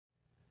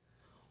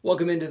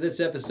Welcome into this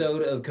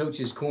episode of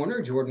Coach's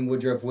Corner. Jordan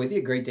Woodruff with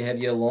you. Great to have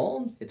you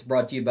along. It's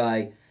brought to you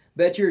by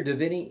Betcher,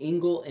 Davini,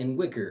 Engel, and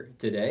Wicker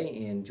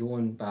today, and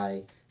joined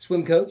by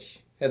swim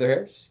coach Heather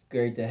Harris.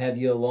 Great to have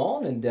you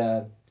along, and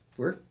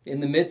we're in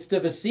the midst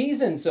of a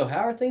season. So, how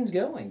are things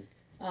going?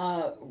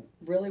 Uh,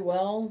 really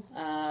well.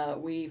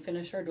 We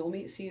finished our dual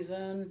meet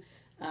season.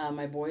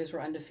 My boys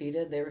were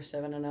undefeated. They were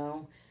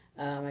 7-0.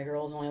 My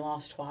girls only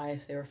lost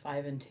twice. They were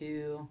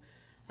 5-2.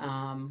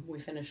 We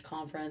finished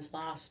conference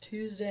last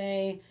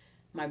Tuesday.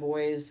 My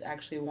boys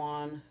actually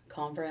won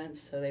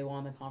conference, so they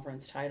won the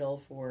conference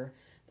title for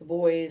the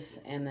boys,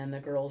 and then the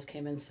girls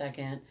came in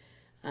second.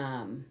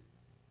 Um,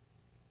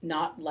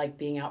 Not like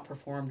being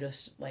outperformed,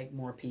 just like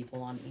more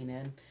people on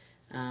Enid.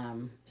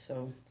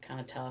 So kind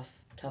of tough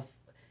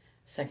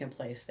second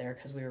place there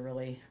because we were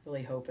really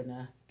hoping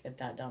to get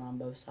that done on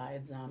both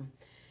sides.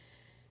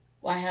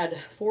 I had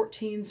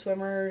 14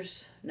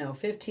 swimmers, no,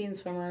 15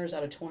 swimmers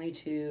out of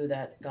 22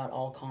 that got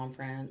all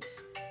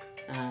conference.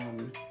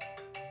 Um,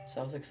 so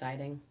that was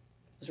exciting.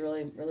 It was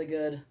really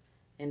good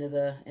into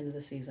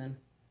the season.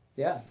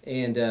 Yeah,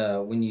 and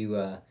when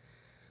you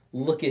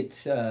look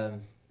at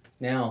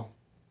now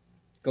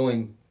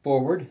going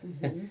forward,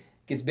 Mm-hmm.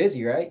 gets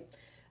busy, right?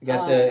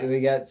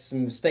 We got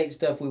some state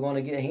stuff we want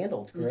to get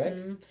handled, correct?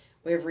 Mm-hmm.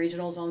 We have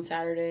regionals on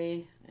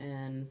Saturday,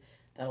 and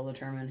that'll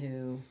determine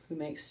who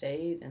makes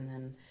state, and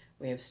then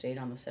we have state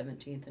on the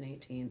 17th and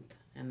 18th,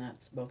 and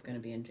that's both going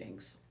to be in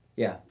Jinx.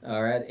 Yeah,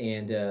 all right,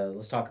 and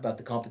let's talk about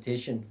the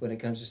competition when it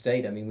comes to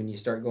state. I mean, when you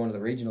start going to the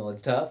regional,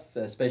 it's tough,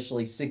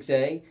 especially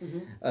 6A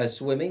Mm-hmm.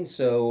 swimming.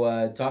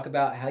 So, talk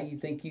about how you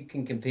think you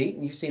can compete.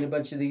 And you've seen a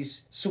bunch of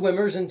these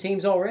swimmers and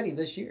teams already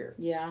this year.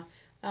 Yeah,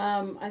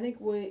 I think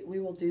we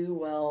will do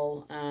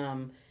well.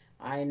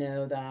 I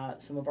know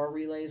that some of our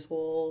relays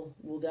will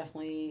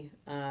definitely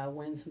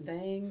win some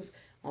things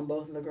on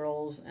both of the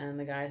girls and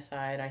the guys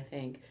side. I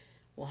think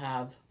we'll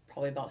have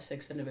probably about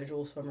six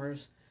individual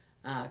swimmers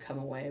come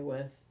away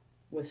with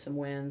some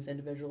wins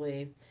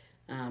individually,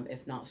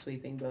 if not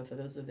sweeping both of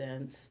those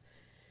events.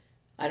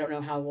 I don't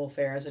know how we'll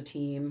fare as a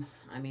team.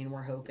 I mean,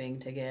 we're hoping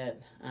to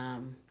get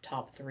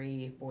top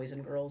three boys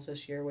and girls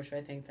this year, which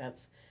I think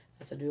that's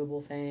a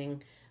doable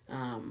thing.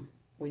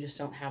 We just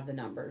don't have the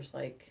numbers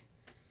like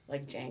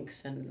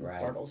Jenks and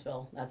Right.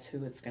 Bartlesville. That's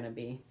who it's gonna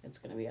be. It's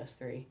gonna be us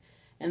three,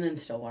 and then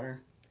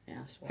Stillwater. Yeah,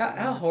 How Stillwater.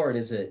 hard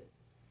is it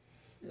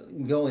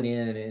going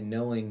in and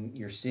knowing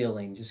your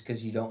ceiling just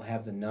because you don't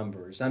have the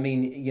numbers? I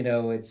mean,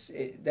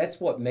 that's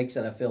what makes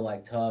it, I feel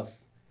like, tough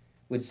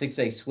with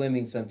 6A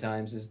swimming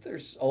sometimes is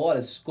there's a lot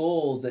of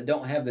schools that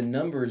don't have the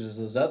numbers as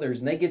those others,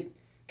 and they get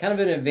kind of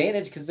an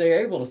advantage because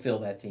they're able to fill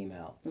that team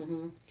out.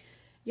 Mm-hmm.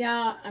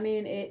 Yeah, I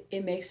mean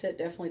it makes it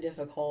definitely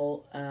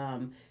difficult.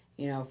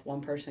 If one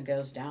person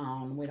goes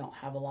down, we don't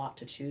have a lot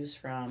to choose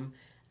from.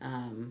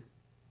 Um,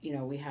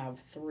 we have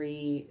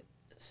three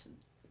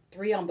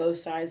on both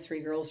sides,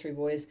 three girls, three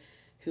boys,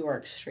 who are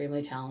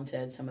extremely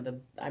talented.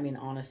 I mean,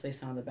 honestly,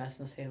 some of the best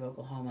in the state of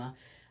Oklahoma,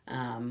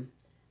 um,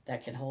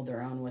 that can hold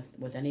their own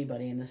with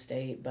anybody in the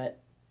state. But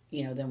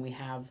then we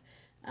have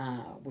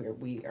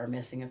we are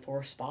missing a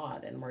fourth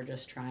spot, and we're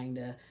just trying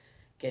to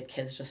get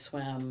kids to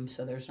swim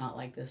so there's not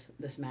like this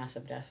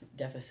massive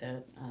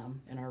deficit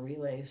in our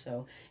relay.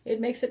 So it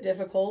makes it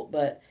difficult,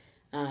 but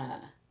uh,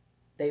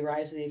 they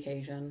rise to the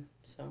occasion.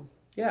 So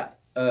Yeah.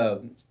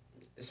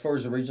 As far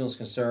as the regional is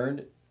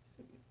concerned,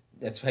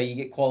 that's how you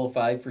get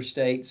qualified for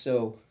state.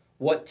 So,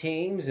 what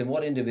teams and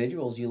what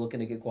individuals are you looking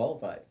to get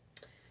qualified?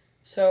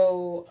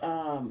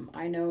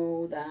 I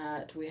know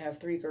that we have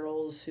three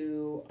girls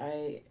who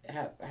I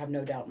have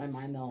no doubt in my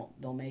mind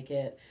they'll make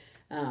it.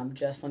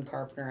 Jesslyn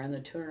Carpenter and the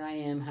 200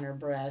 IM Hunter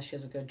Breast. She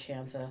has a good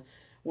chance of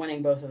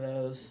winning both of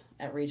those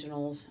at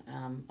regionals.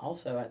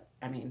 Also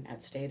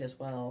at state as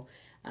well.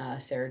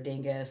 Sarah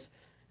Dingus.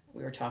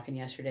 We were talking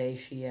yesterday.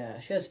 She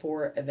has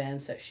four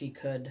events that she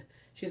could.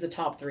 She's the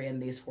top three in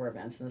these four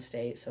events in the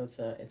state, so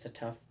it's a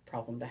tough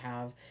problem to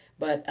have.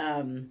 But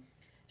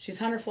she's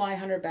hunter fly,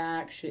 hunter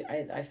back.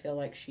 I feel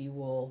like she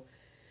will.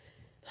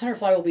 Hunter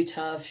fly will be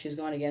tough. She's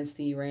going against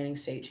the reigning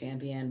state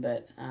champion,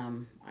 but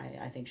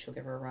I think she'll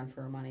give her a run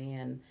for her money.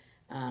 And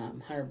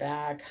hunter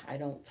back, I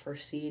don't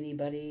foresee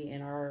anybody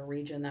in our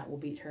region that will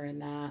beat her in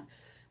that.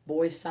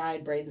 Boys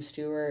side, Braden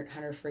Stewart,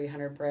 hunter free,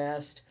 hunter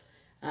breast.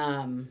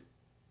 Um,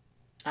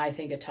 I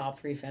think a top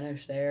three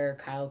finish there.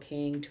 Kyle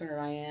King,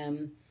 200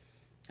 IM,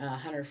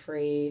 hunter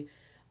free.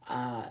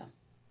 Uh,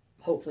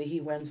 Hopefully he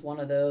wins one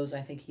of those.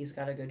 I think he's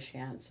got a good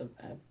chance of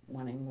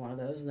winning one of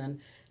those. And then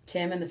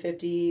Tim in the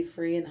 50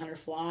 free and the 100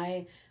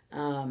 fly.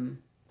 Um,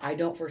 I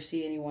don't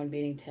foresee anyone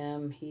beating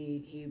Tim.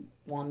 He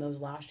won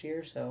those last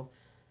year, so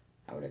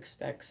I would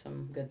expect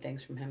some good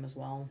things from him as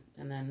well.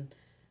 And then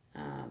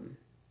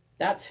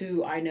that's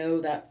who I know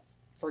that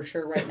for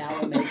sure right now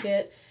will make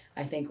it.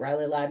 I think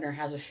Riley Ladner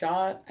has a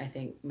shot. I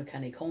think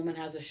McKenny Coleman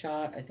has a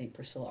shot. I think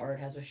Priscilla Art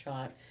has a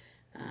shot.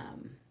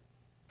 Um,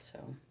 so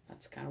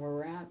that's kind of where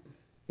we're at.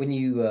 When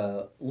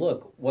you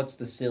look, what's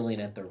the ceiling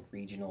at the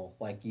regional?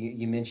 Like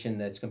you mentioned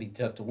that it's going to be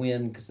tough to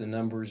win because of the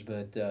numbers,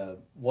 but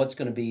what's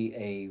going to be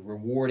a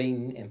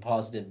rewarding and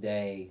positive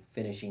day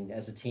finishing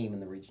as a team in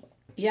the regional?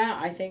 Yeah,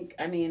 I think.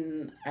 I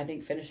mean, I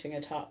think finishing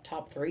a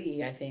top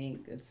three. I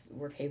think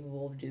we're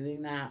capable of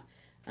doing that.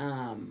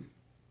 Um,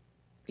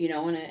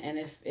 and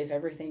if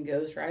everything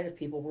goes right, if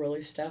people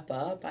really step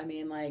up, I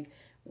mean, like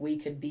we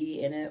could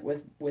be in it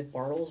with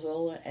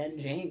Bartlesville and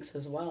Jenks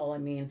as well. I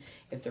mean,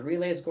 if the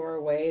relays go our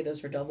way,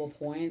 those are double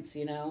points.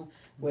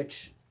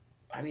 Which,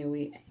 I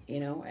mean,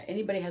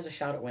 anybody has a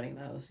shot at winning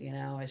those.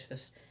 It's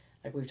just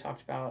like we've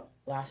talked about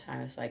last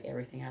time. It's like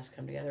everything has to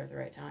come together at the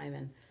right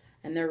time,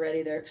 and they're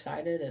ready, they're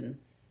excited, and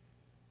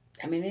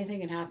I mean anything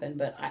can happen.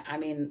 But I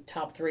mean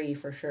top three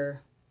for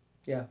sure.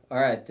 Yeah. All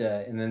right.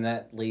 And then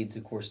that leads,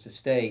 of course, to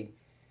state.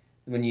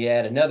 When you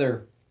add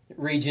another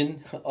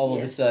region, all of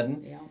a Yes.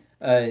 sudden,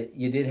 Yeah.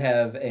 you did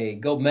have a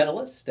gold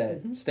medalist at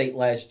Mm-hmm. state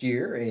last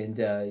year, and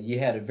you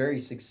had a very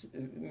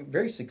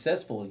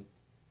successful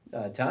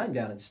time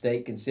down at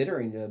state,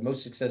 considering the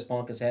most success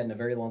Ponca's had in a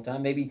very long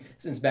time, maybe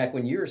since back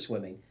when you were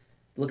swimming.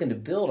 Looking to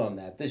build on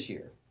that this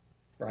year,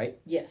 right?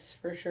 Yes,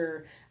 for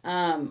sure.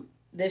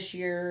 This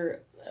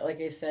year, like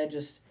I said,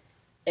 just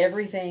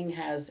everything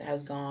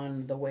has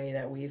gone the way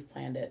that we've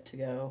planned it to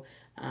go.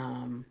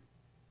 Um,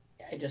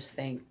 I just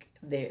think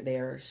they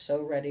are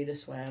so ready to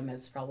swim.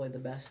 It's probably the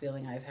best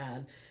feeling I've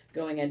had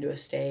going into a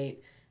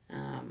state.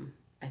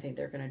 I think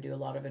they're going to do a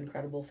lot of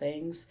incredible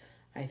things.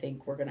 I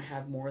think we're going to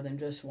have more than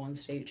just one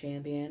state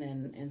champion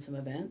and some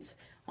events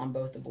on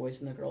both the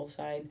boys and the girls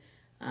side.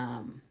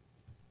 Um,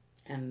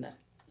 and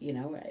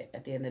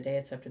at the end of the day,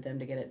 it's up to them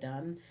to get it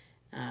done.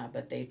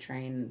 But they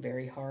train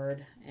very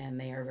hard and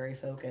they are very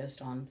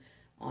focused on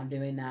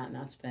doing that. And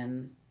that's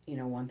been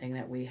one thing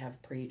that we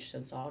have preached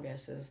since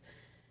August is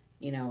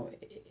you know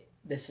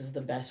this is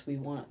the best we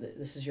want.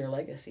 This is your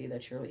legacy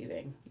that you're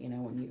leaving.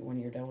 When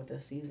you're done with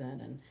this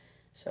season, and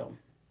so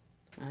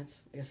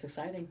it's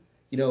exciting.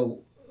 You know,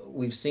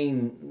 we've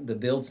seen the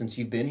build since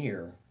you've been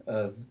here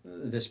of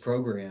this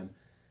program.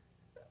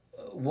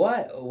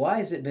 Why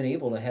has it been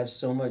able to have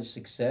so much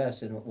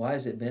success, and why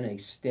has it been a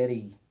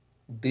steady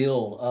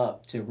build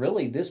up to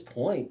really this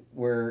point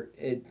where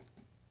it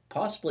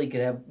possibly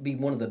could have be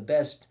one of the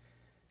best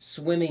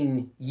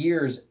swimming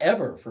years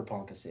ever for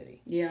Ponca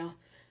City? Yeah.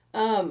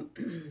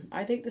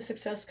 I think the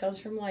success comes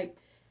from like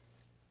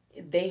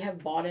they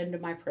have bought into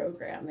my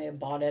program. They have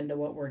bought into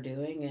what we're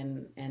doing,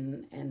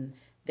 and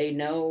they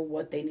know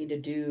what they need to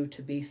do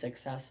to be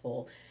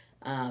successful.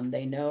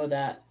 They know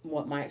that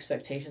what my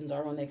expectations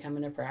are when they come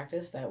into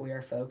practice, that we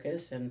are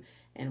focused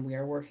and we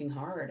are working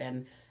hard,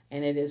 and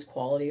it is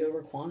quality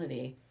over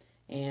quantity.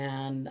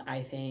 And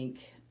I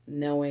think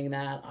knowing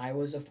that I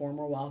was a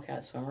former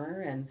Wildcat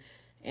swimmer,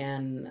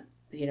 and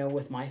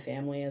with my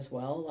family as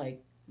well,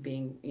 like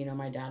being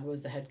my dad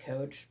was the head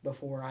coach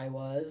before I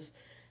was,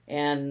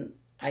 and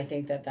I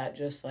think that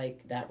just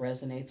like that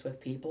resonates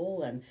with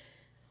people. And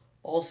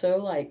also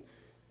like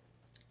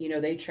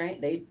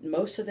they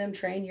most of them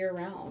train year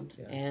round,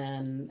 Yeah.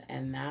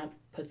 and that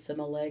puts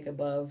them a leg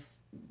above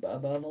a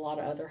lot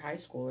of other high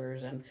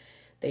schoolers, and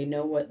they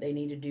know what they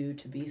need to do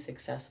to be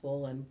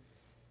successful, and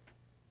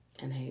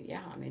they,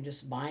 yeah, I mean,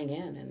 just buying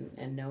in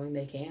and knowing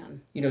they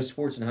can. You know,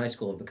 sports in high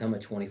school have become a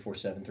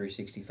 24/7,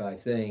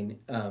 365 thing.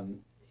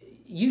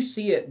 You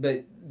see it,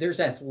 but there's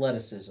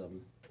athleticism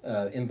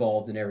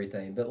involved in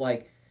everything. But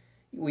like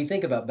we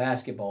think about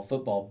basketball,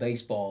 football,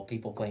 baseball,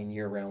 people playing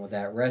year round with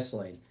that,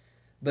 wrestling.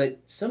 But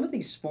some of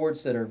these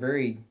sports that are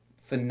very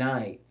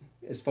finite,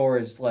 as far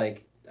as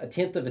like a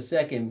tenth of a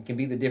second can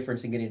be the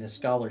difference in getting a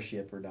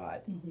scholarship or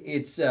not. Mm-hmm.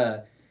 It's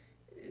the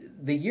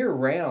year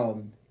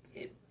round.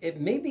 It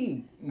may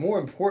be more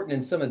important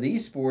in some of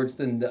these sports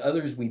than the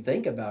others we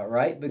think about,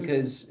 right?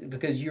 Because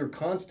you're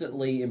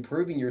constantly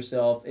improving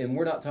yourself, and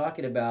we're not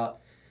talking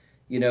about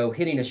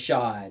hitting a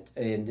shot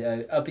and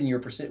upping your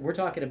percent. We're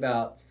talking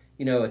about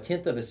a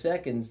tenth of a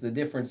second's the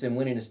difference in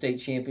winning a state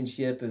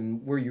championship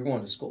and where you're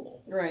going to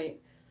school. Right.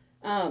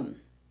 Um,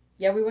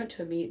 yeah, we went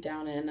to a meet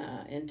down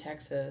in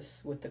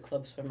Texas with the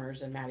club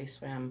swimmers, and Maddie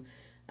swam.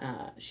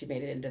 She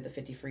made it into the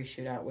 50 free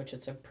shootout, which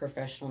it's a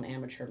professional and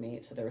amateur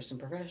meet, so there were some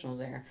professionals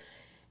there.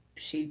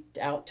 She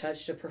out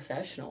touched a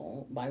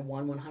professional by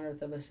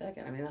 1/100th of a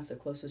second. I mean, that's the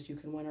closest you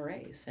can win a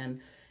race.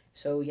 And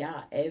so,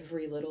 yeah,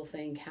 every little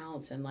thing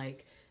counts. And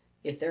like,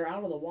 if they're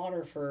out of the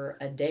water for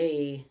a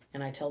day,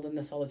 and I tell them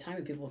this all the time,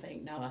 and people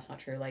think, no, that's not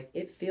true. Like,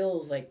 it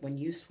feels like when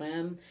you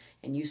swim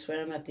and you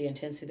swim at the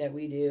intensity that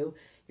we do,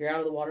 you're out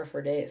of the water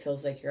for a day, it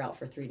feels like you're out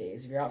for 3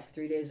 days. If you're out for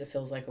 3 days, it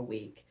feels like a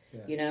week,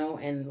 Yeah.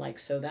 And like,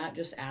 so that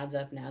just adds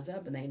up and adds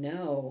up. And they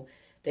know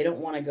they don't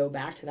want to go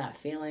back to that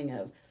feeling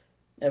of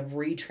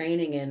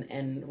retraining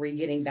and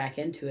re-getting back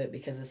into it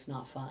because it's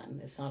not fun.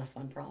 It's not a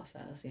fun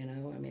process. I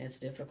mean, it's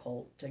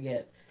difficult to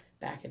get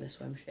back into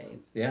swim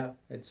shape. Yeah,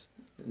 it's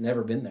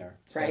never been there.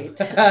 So.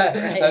 Right.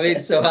 I Right. mean,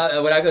 so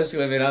when I go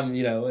swimming,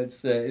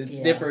 it's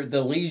Yeah. different,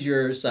 the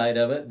leisure side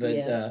of it, but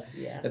Yes.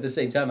 Yeah. at the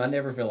same time, I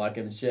never feel like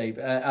I'm in shape.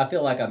 I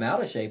feel like I'm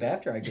out of shape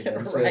after I get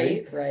done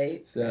swimming.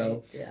 Right.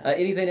 So, Yeah.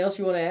 anything else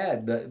you want to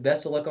add? But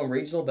best of luck on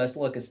regional. Best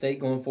of luck at state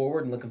going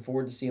forward, and looking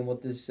forward to seeing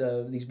what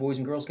these boys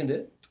and girls can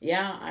do.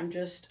 Yeah, I'm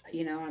just,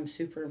 I'm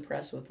super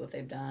impressed with what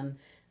they've done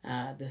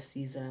this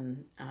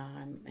season.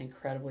 I'm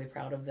incredibly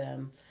proud of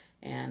them,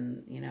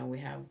 and we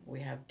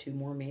have two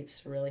more meets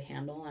to really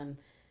handle,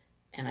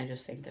 and I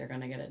just think they're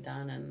going to get it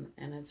done,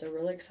 and it's a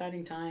really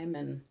exciting time,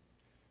 and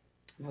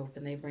I'm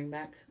hoping they bring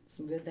back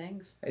some good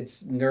things.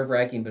 It's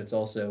nerve-wracking, but it's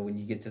also, when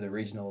you get to the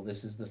regional,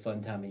 this is the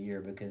fun time of year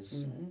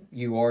because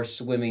you are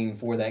swimming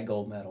for that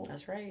gold medal.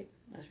 That's right.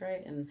 That's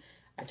right. And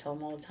I tell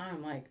them all the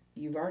time, like,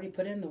 you've already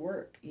put in the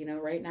work.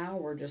 Right now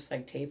we're just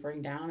like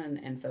tapering down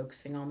and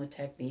focusing on the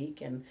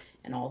technique and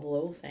all the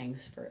little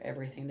things for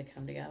everything to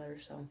come together.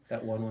 So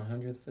that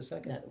 1/100th of a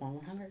second. that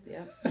 1/100th,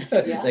 yeah.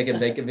 Yeah. They can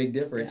make a big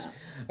difference.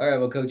 Yeah. All right,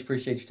 well, Coach,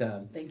 appreciate your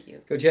time. Thank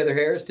you. Coach Heather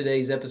Harris,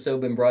 today's episode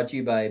been brought to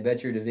you by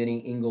Betcher,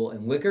 Deviney, Engel,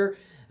 and Wicker.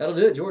 That'll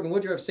do it. Jordan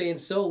Woodruff saying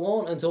so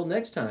long until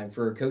next time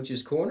for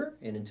Coach's Corner.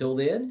 And until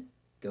then,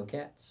 go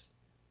Cats.